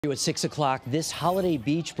At 6 o'clock, this holiday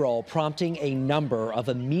beach brawl prompting a number of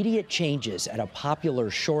immediate changes at a popular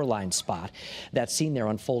shoreline spot. That scene there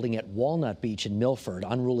unfolding at Walnut Beach in Milford.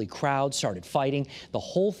 Unruly crowds started fighting. The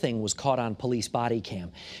whole thing was caught on police body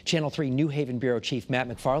cam. Channel 3 New Haven Bureau Chief Matt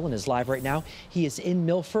McFarland is live right now. He is in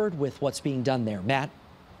Milford with what's being done there. Matt?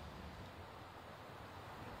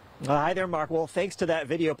 Hi there, Mark. Well, thanks to that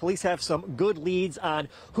video, police have some good leads on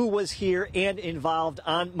who was here and involved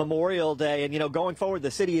on Memorial Day. And, going forward,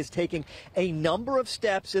 the city is taking a number of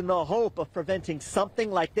steps in the hope of preventing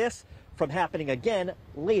something like this from happening again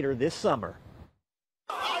later this summer.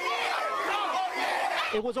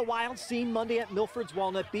 It was a wild scene Monday at Milford's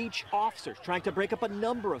Walnut Beach. Officers trying to break up a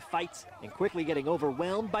number of fights and quickly getting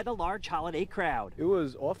overwhelmed by the large holiday crowd. It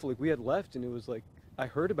was awful. Like, we had left, and it was like, I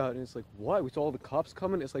heard about it, and it's like, why? We saw all the cops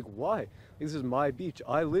coming. It's like, why? This is my beach.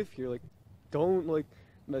 I live here. Like, don't,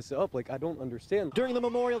 mess it up. Like, I don't understand. During the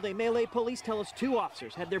Memorial Day melee, police tell us 2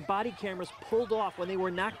 officers had their body cameras pulled off when they were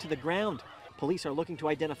knocked to the ground. Police are looking to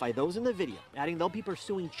identify those in the video, adding they'll be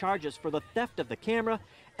pursuing charges for the theft of the camera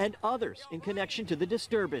and others in connection to the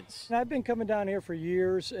disturbance. I've been coming down here for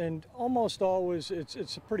years, and almost always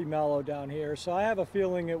it's pretty mellow down here. So I have a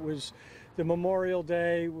feeling it was the Memorial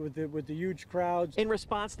Day with the huge crowds. In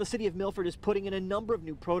response, the city of Milford is putting in a number of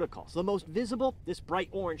new protocols. The most visible, this bright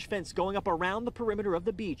orange fence going up around the perimeter of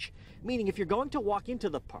the beach, meaning if you're going to walk into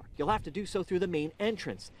the park, you'll have to do so through the main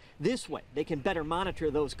entrance. This way, they can better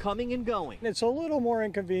monitor those coming and going. It's a little more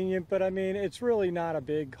inconvenient, but I mean, it's really not a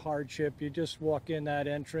big hardship. You just walk in that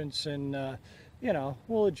entrance and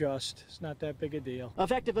we'll adjust. It's not that big a deal.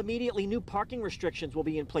 Effective immediately, new parking restrictions will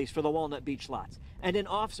be in place for the Walnut Beach lots. And an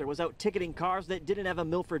officer was out ticketing cars that didn't have a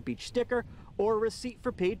Milford Beach sticker or a receipt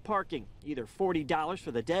for paid parking, either $40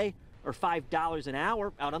 for the day or $5 an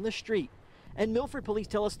hour out on the street. And Milford police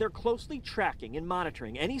tell us they're closely tracking and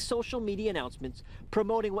monitoring any social media announcements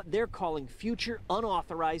promoting what they're calling future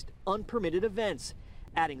unauthorized, unpermitted events,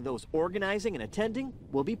 adding those organizing and attending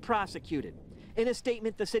will be prosecuted. In a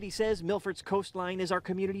statement, the city says Milford's coastline is our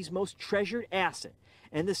community's most treasured asset,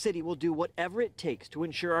 and the city will do whatever it takes to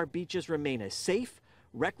ensure our beaches remain a safe,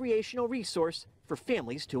 recreational resource for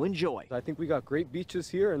families to enjoy. I think we got great beaches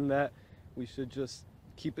here, and that we should just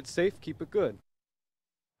keep it safe, keep it good.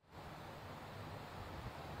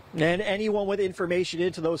 And anyone with information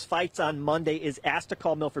into those fights on Monday is asked to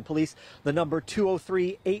call Milford Police, the number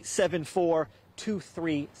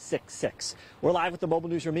 203-874-2366. We're live with the mobile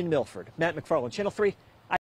newsroom in Milford. Matt McFarland, Channel 3